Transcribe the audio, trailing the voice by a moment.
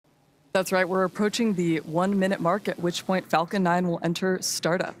That's right, we're approaching the 1 minute mark, at which point Falcon 9 will enter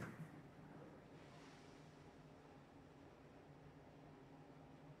startup.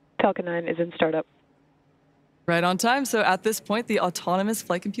 Falcon 9 is in startup. Right on time. So at this point, the autonomous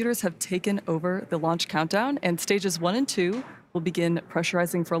flight computers have taken over the launch countdown, and stages 1 and 2 will begin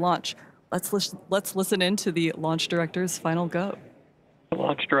pressurizing for launch. Let's listen in to the launch director's final go. The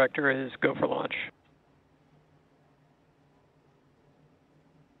launch director is go for launch.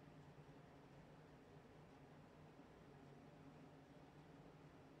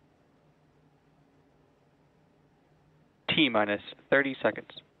 T-minus 30 seconds.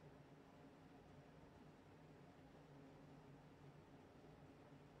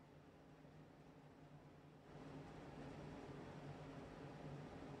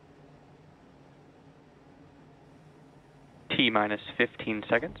 T-minus 15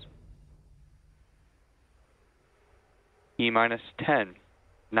 seconds. T-minus 10,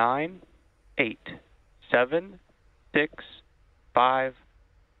 9, 8, 7, 6, 5,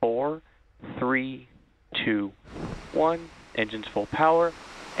 4, 3, 2, 1. Engines full power,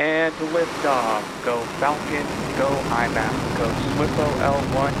 and liftoff. Go Falcon, go IMAP, go SWIFO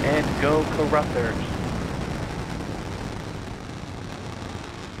L1, and go Carruthers.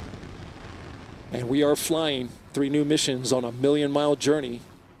 And we are flying 3 new missions on a million-mile journey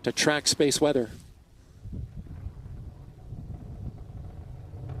to track space weather.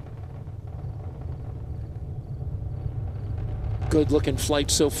 Good looking flight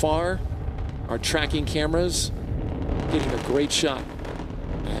so far. Our tracking cameras getting a great shot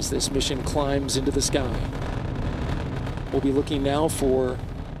as this mission climbs into the sky. We'll be looking now for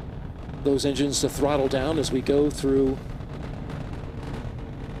those engines to throttle down as we go through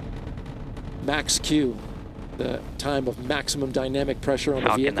max Q, the time of maximum dynamic pressure on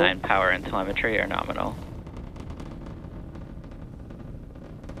the vehicle. Falcon 9 power and telemetry are nominal.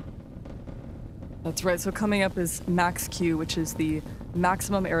 That's right, so coming up is max Q, which is the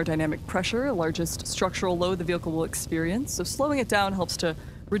maximum aerodynamic pressure, largest structural load the vehicle will experience. So slowing it down helps to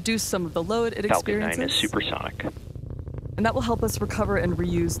reduce some of the load it experiences. Falcon 9 is supersonic. And that will help us recover and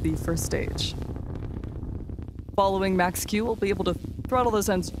reuse the first stage. Following max Q, we'll be able to throttle those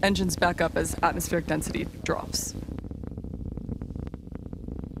engines back up as atmospheric density drops.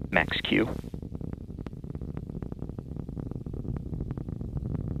 Max Q.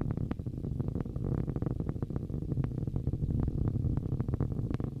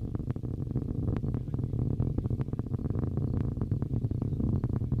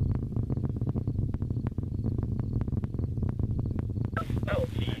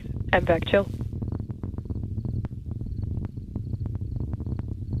 I'm back chill.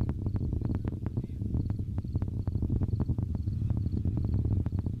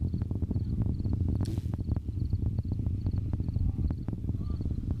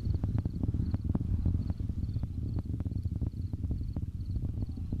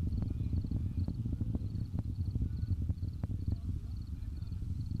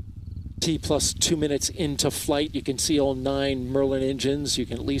 T plus 2 minutes into flight, you can see all 9 Merlin engines. You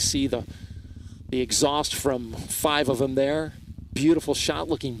can at least see the exhaust from 5 of them there. Beautiful shot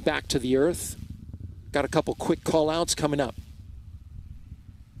looking back to the Earth. Got a couple quick call outs coming up.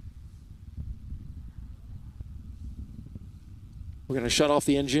 We're going to shut off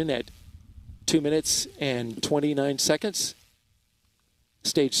the engine at 2 minutes and 29 seconds.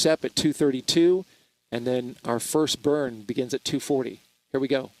 Stage Sept at 2:32, and then our first burn begins at 2:40. Here we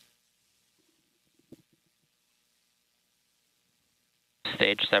go.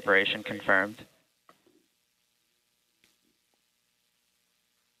 Stage separation confirmed.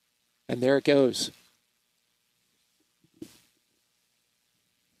 And there it goes.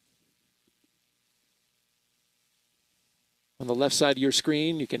 On the left side of your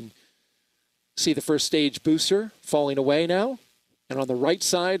screen, you can see the first stage booster falling away now. And on the right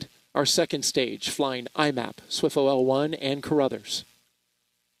side, our second stage, flying IMAP, SWIFO L1, and Carruthers.